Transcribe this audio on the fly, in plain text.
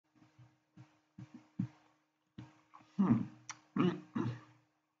Hmm.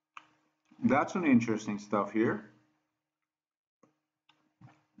 That's an interesting stuff here.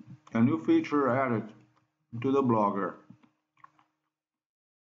 A new feature added to the Blogger.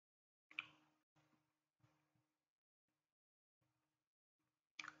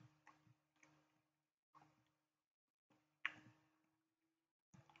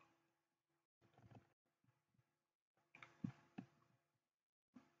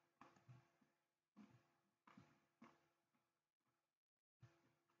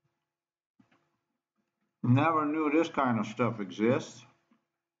 Never knew this kind of stuff exists.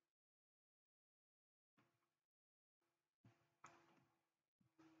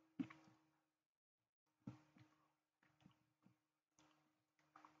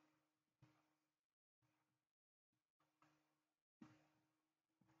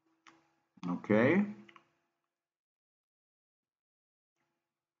 Okay.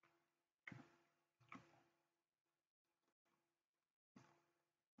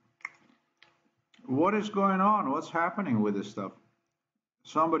 What is going on? What's happening with this stuff?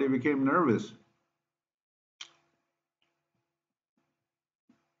 Somebody became nervous.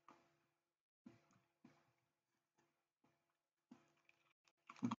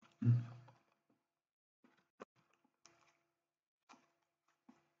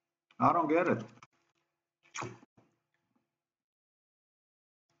 I don't get it.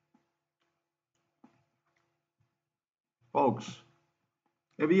 Folks,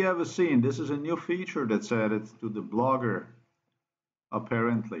 have you ever seen this is a new feature that's added to the Blogger,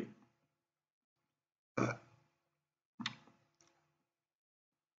 apparently.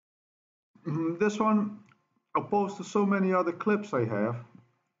 This one, opposed to so many other clips I have,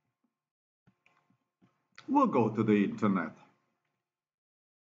 will go to the internet.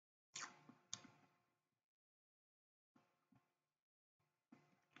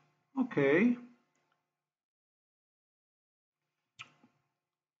 Okay.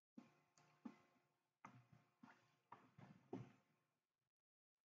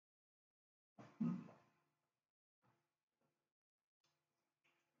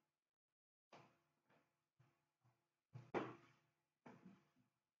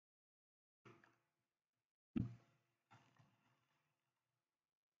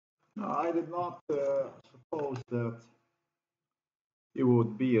 No, I did not suppose that it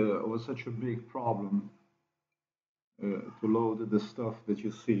would be was such a big problem to load the stuff that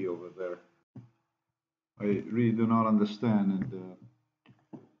you see over there. I really do not understand, and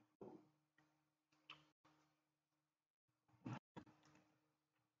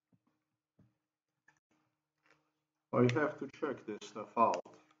I have to check this stuff out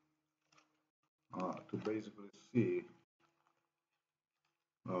to basically see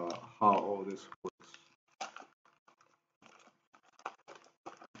how all this works.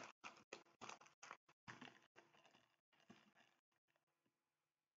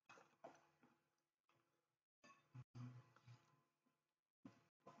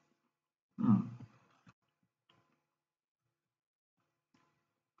 Hmm.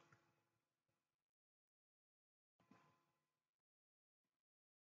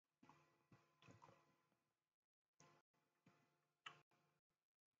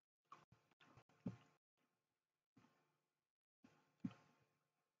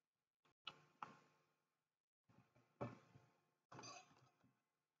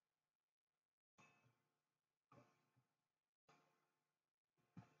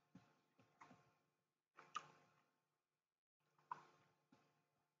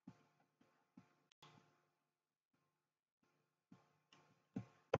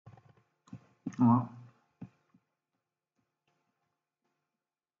 Well,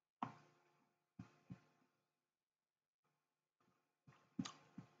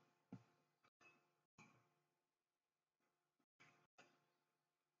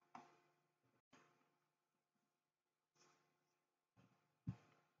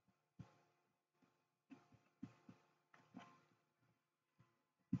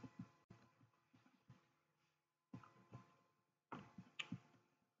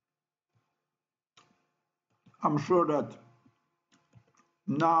 I'm sure that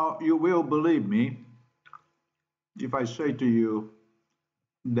now you will believe me if I say to you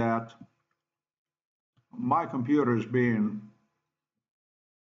that my computer is being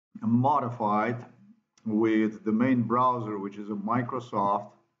modified with the main browser, which is a Microsoft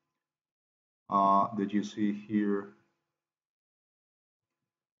that you see here.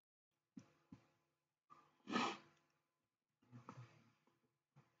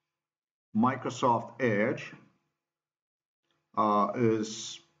 Microsoft Edge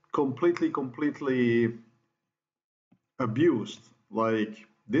is completely abused. Like,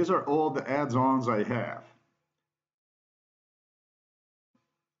 these are all the add-ons I have.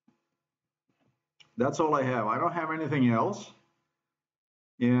 That's all I have. I don't have anything else.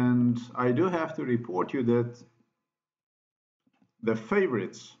 And I do have to report you that the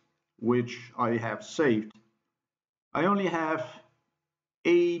favorites which I have saved, I only have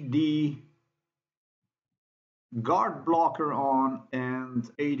AD guard blocker on and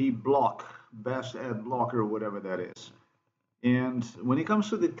AD block, best ad blocker, whatever that is. And when it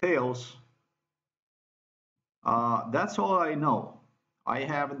comes to details, that's all I know. I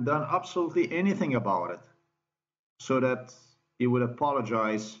haven't done absolutely anything about it so that it would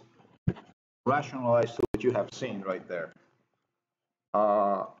apologize, rationalize to what you have seen right there.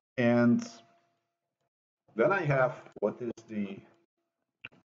 And then I have what is the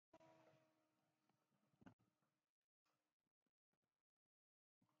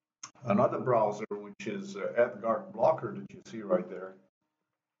another browser, which is AdGuard Blocker that you see right there,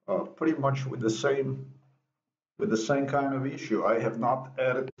 pretty much with the same kind of issue. I have not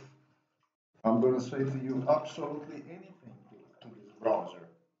added, I'm going to say to you, absolutely anything to this browser.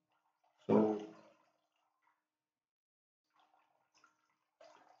 So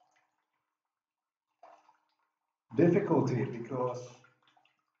difficulty because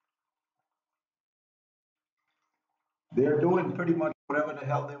they're doing pretty much whatever the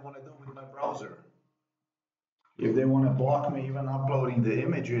hell they want to do with my browser. If they want to block me even uploading the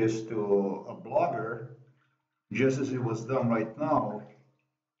images to a blogger, just as it was done right now,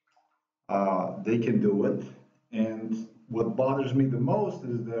 they can do it. And what bothers me the most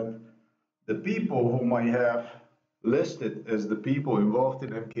is that the people whom I have listed as the people involved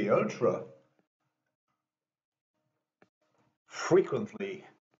in MK Ultra frequently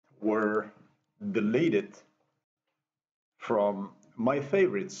were deleted from my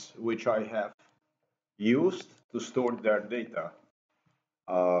favorites, which I have used to store their data.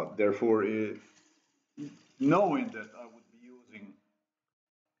 Therefore, knowing that I would be using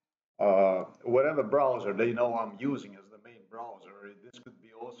whatever browser they know I'm using as the main browser, this could be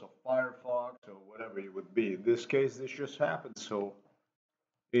also Firefox or whatever it would be. In this case, this just happened, so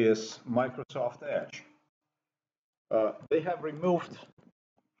is Microsoft Edge. They have removed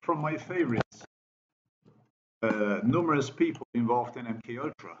from my favorites numerous people involved in MK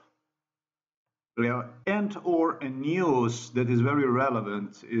Ultra. And or a news that is very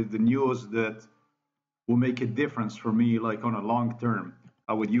relevant is the news that will make a difference for me, like on a long term,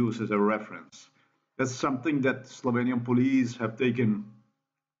 I would use as a reference. That's something that Slovenian police have taken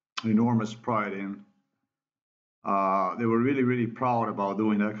enormous pride in. They were really, really proud about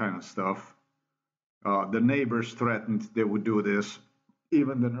doing that kind of stuff. The neighbors threatened they would do this.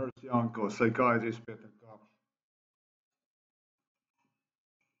 Even the nurse Yanko, psychiatrist Peter Koch.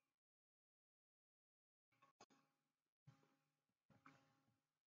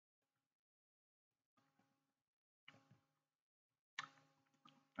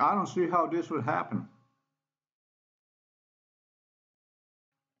 I don't see how this would happen.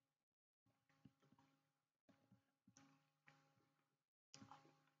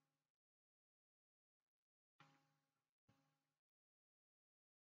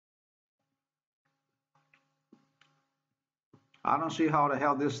 I don't see how the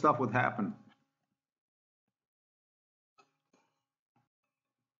hell this stuff would happen.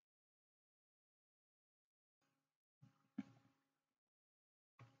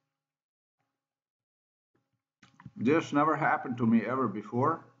 This never happened to me ever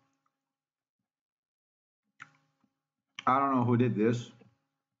before. I don't know who did this.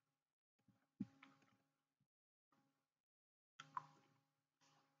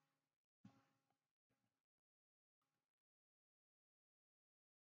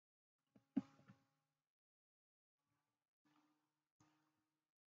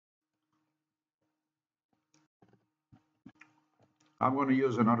 I'm going to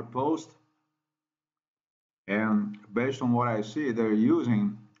use another post. And based on what I see,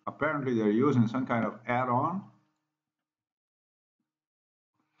 apparently they're using some kind of add-on.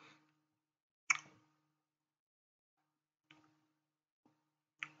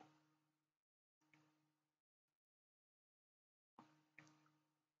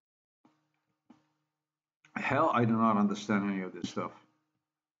 Hell, I do not understand any of this stuff.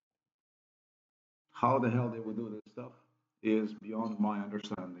 How the hell they would do this stuff is beyond my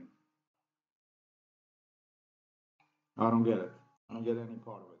understanding. I don't get it. I don't get any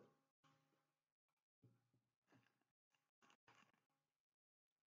part of it.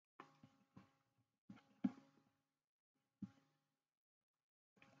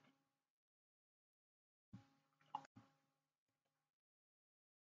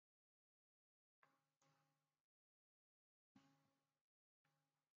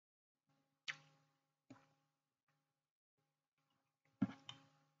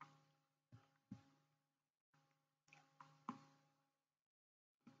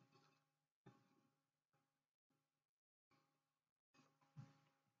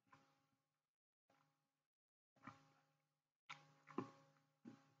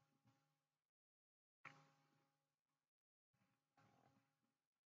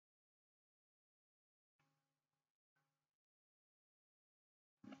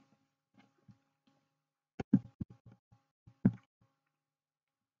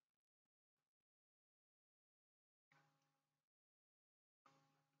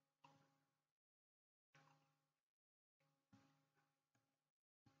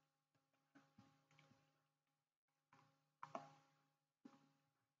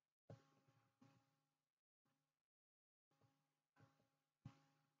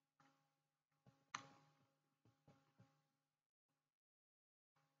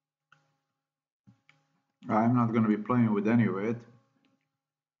 I'm not going to be playing with any of it.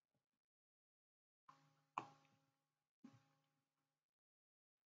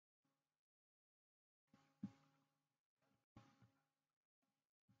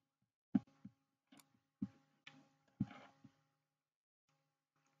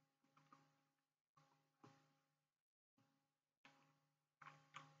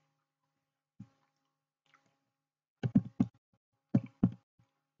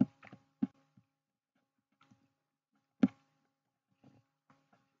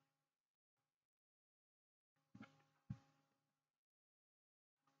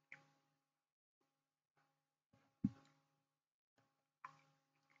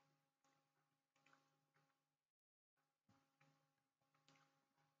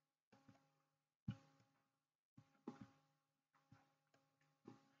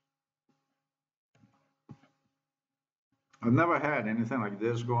 I've never had anything like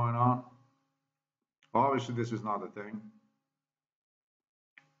this going on. Obviously, this is not a thing.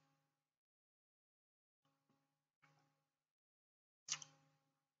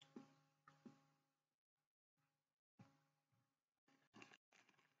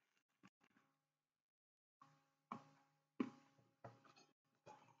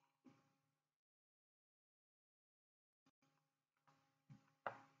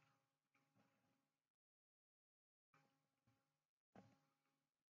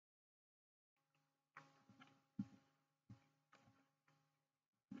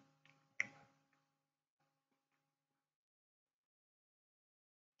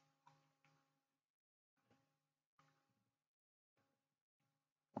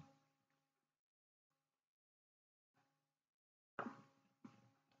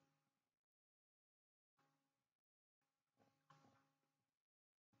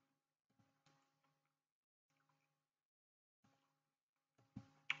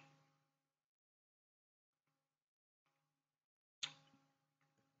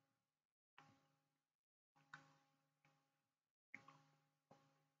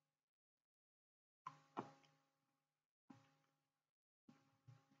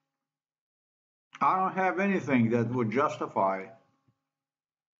 I don't have anything that would justify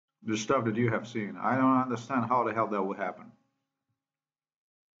the stuff that you have seen. I don't understand how the hell that would happen.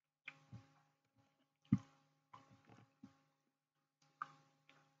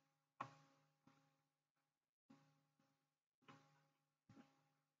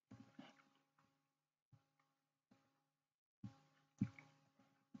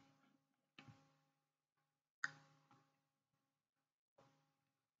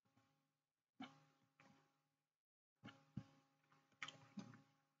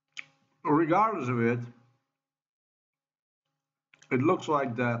 Regardless of it, it looks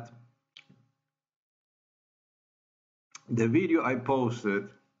like that the video I posted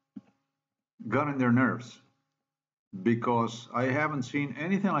got in their nerves because I haven't seen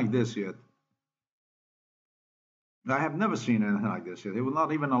anything like this yet. I have never seen anything like this yet. It will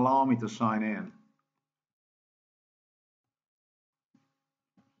not even allow me to sign in.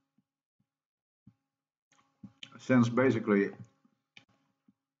 Since basically,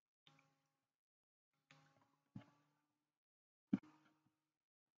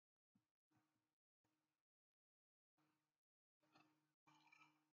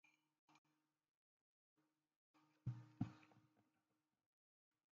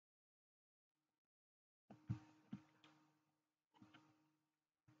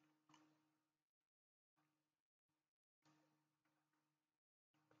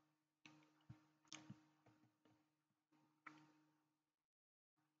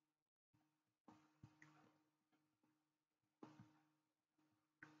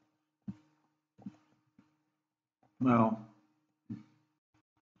 well,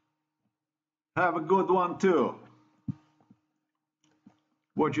 have a good one too.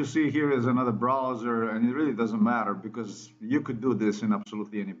 What you see here is another browser, and it really doesn't matter because you could do this in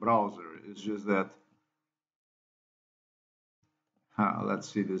absolutely any browser. It's just that, let's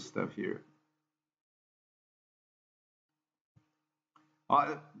see this stuff here.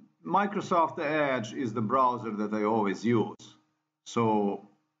 Uh, Microsoft Edge is the browser that I always use. So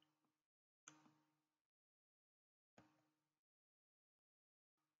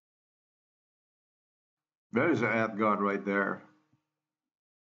there is an ad guard right there.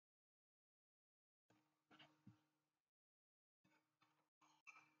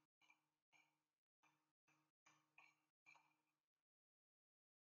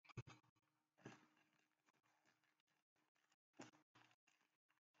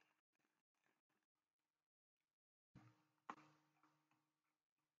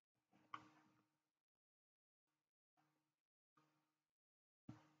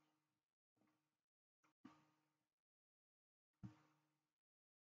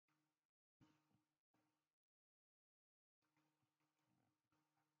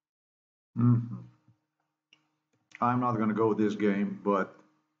 Mhm. I'm not gonna go this game, but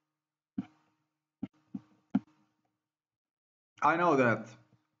I know that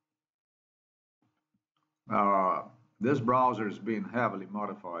uh, this browser is being heavily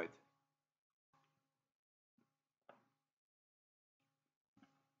modified.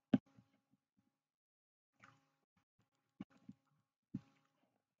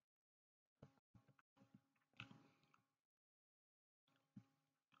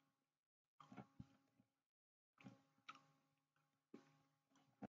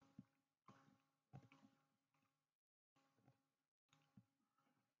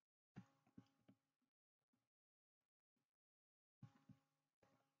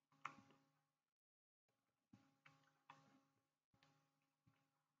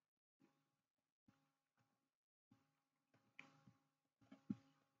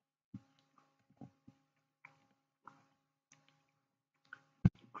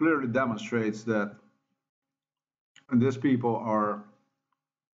 Clearly demonstrates that these people are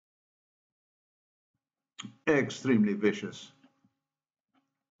extremely vicious.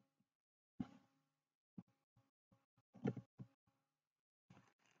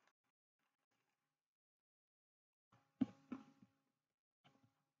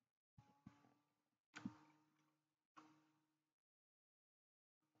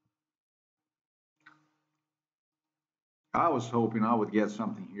 I was hoping I would get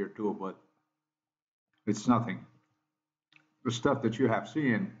something here too, but it's nothing. The stuff that you have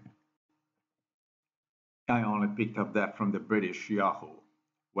seen, I only picked up that from the British Yahoo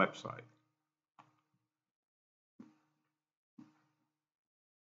website.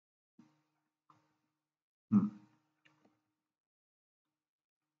 Hmm.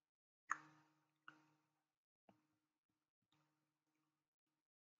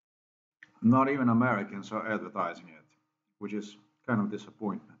 Not even Americans are advertising it, which is kind of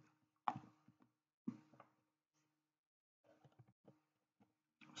disappointment.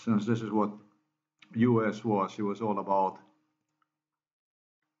 Since this is what US was, it was all about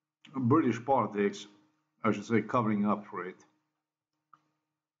British politics, I should say, covering up for it.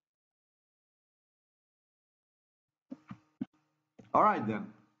 All right then.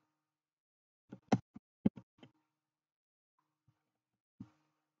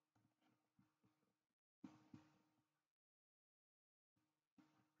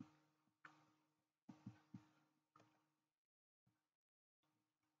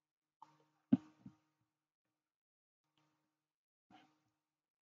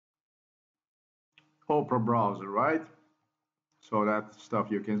 Opera browser, right? So that stuff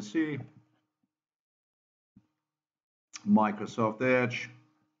you can see. Microsoft Edge.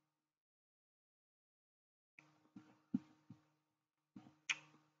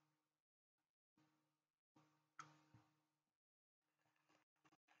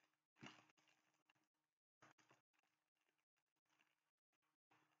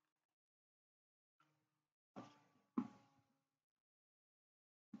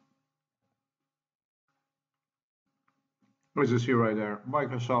 What is this here right there?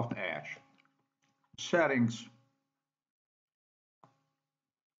 Microsoft Edge. Settings.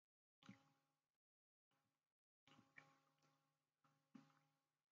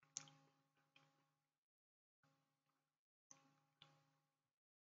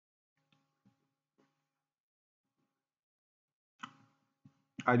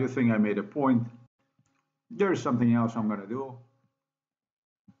 I do think I made a point. There's something else I'm gonna do.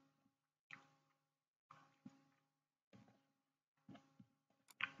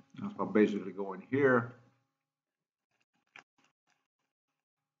 I'll basically go in here.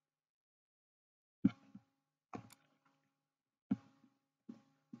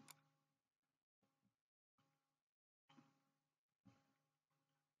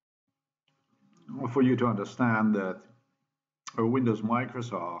 For you to understand that Windows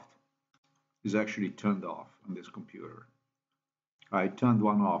Microsoft is actually turned off on this computer. I turned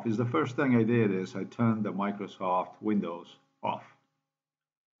one off. Is the first thing I did is I turned the Microsoft Windows off.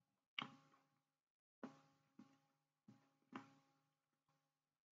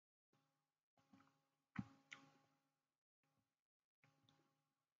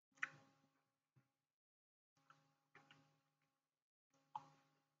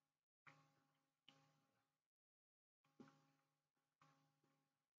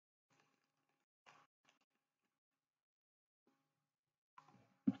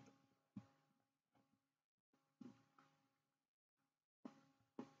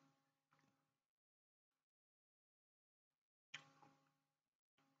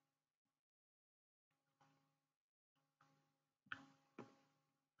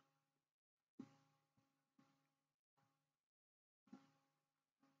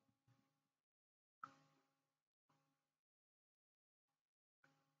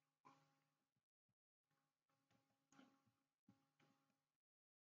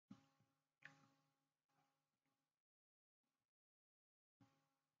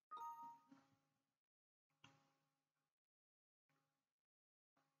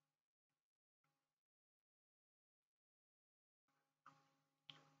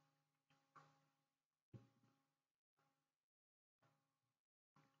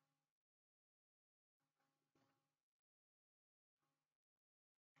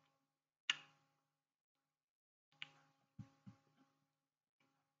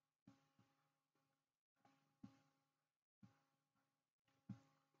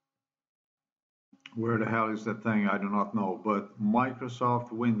 Where the hell is that thing? I do not know. But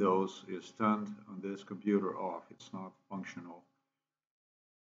Microsoft Windows is turned on this computer off. It's not functional.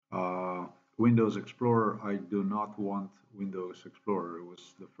 Uh, Windows Explorer, I do not want Windows Explorer. It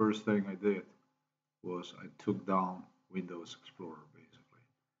was the first thing I did was I took down Windows Explorer, basically.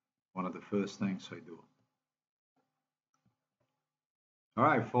 One of the first things I do. All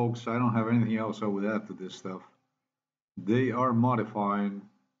right, folks, I don't have anything else I would add to this stuff. They are modifying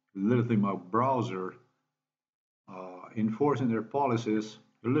literally my browser, enforcing their policies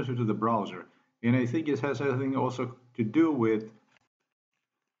related to the browser. And I think it has something also to do with,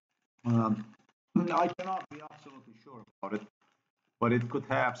 um, I cannot be absolutely sure about it, but it could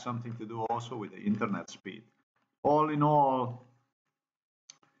have something to do also with the internet speed. All in all,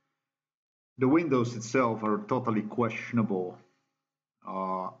 the windows itself are totally questionable.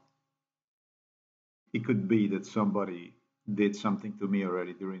 Uh, it could be that somebody did something to me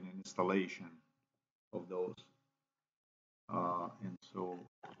already during the installation of those. And so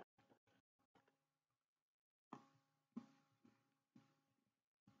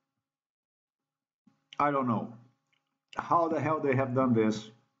I don't know how the hell they have done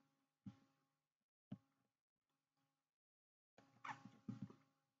this.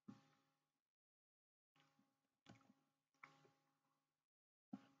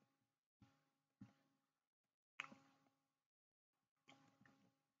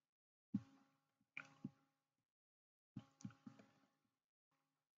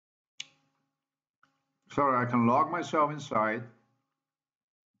 Sorry, I can log myself inside,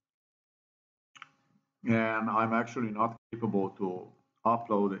 and I'm actually not capable to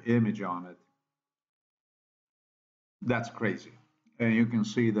upload an image on it. That's crazy. And you can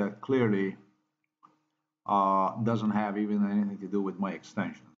see that clearly doesn't have even anything to do with my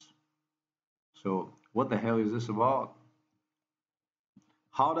extensions. So what the hell is this about?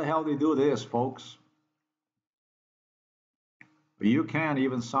 How the hell they do this, folks? You can't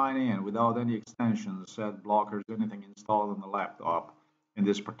even sign in without any extensions, set blockers, anything installed on the laptop in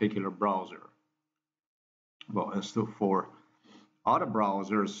this particular browser. Well, as to for other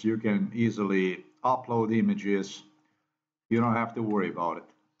browsers, you can easily upload images. You don't have to worry about it.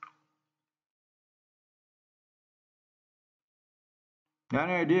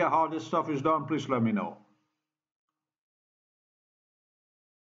 Any idea how this stuff is done? Please let me know.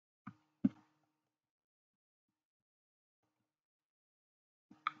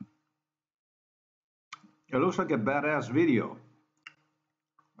 It looks like a badass video.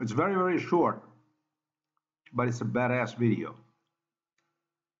 It's very, very short, but it's a badass video.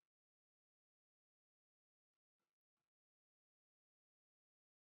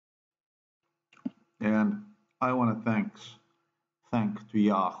 And I want to thank to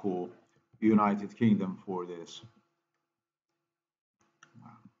Yahoo United Kingdom for this.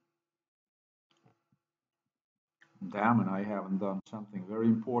 Damn it, I haven't done something very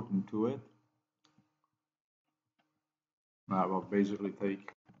important to it. I will basically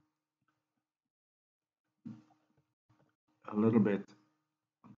take a little bit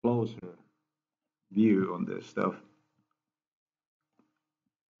closer view on this stuff.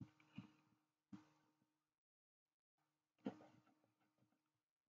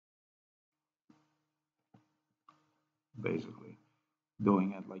 Basically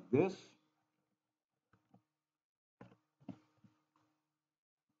doing it like this.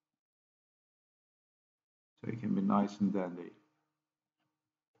 So it can be nice and dandy.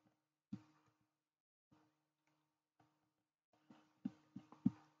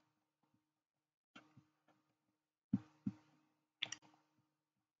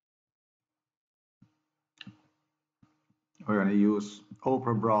 We're going to use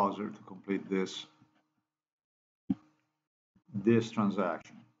Opera browser to complete this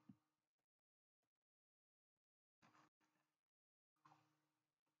transaction.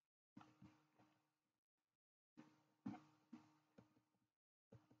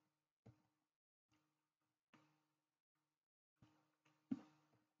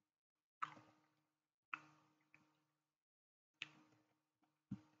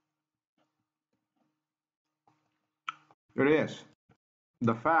 It is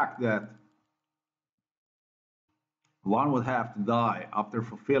the fact that one would have to die after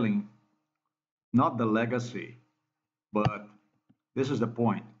fulfilling not the legacy, but this is the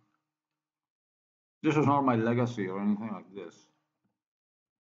point. This is not my legacy or anything like this.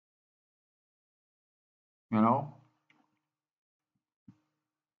 You know?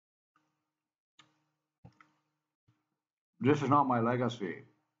 This is not my legacy.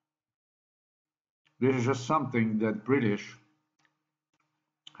 This is just something that British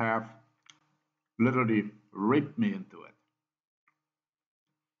have literally raped me into it.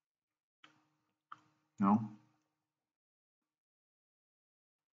 You know,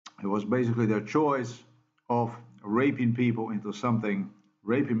 it was basically their choice of raping people into something,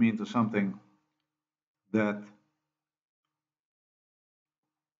 raping me into something that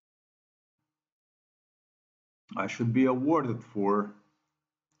I should be awarded for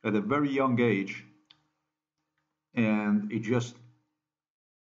at a very young age, and it just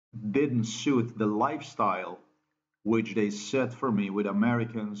didn't suit the lifestyle which they set for me with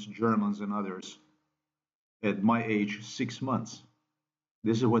Americans, Germans, and others at my age, 6 months.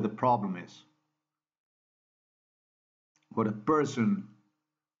 This is what the problem is. For a person,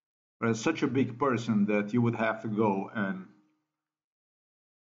 for such a big person that you would have to go and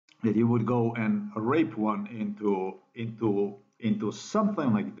that you would go and rape one into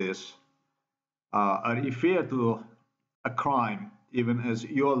something like this, refer to a crime even as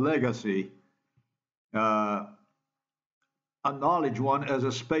your legacy, uh, acknowledge one as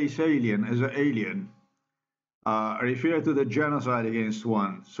a space alien, as an alien, refer to the genocide against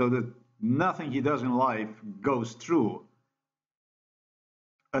one, so that nothing he does in life goes through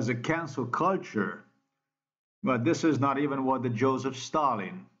as a cancel culture. But this is not even what the Joseph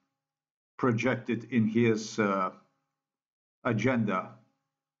Stalin projected in his agenda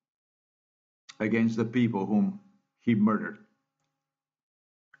against the people whom he murdered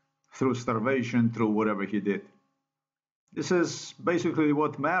through starvation, through whatever he did. This is basically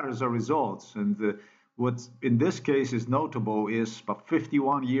what matters are results. And what in this case is notable is about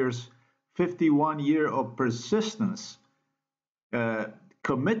 51 years, 51 year of persistence,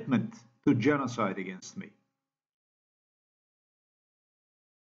 commitment to genocide against me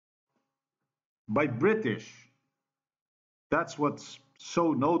by British. That's what's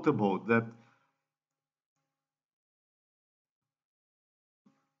so notable, that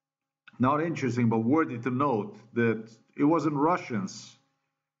not interesting but worthy to note, that it wasn't Russians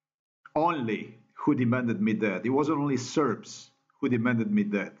only who demanded me dead. It wasn't only Serbs who demanded me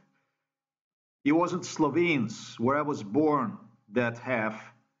dead. It wasn't Slovenes, where I was born, that have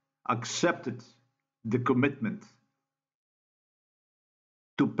accepted the commitment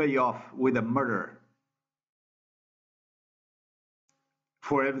to pay off with a murder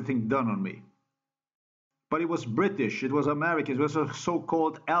for everything done on me. But it was British, it was Americans, it was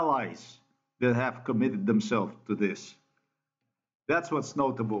so-called allies that have committed themselves to this. That's what's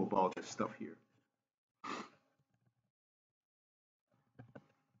notable about this stuff here.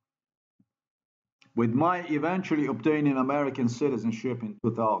 With my eventually obtaining American citizenship in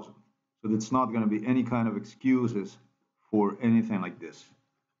 2000. So it's not going to be any kind of excuses for anything like this.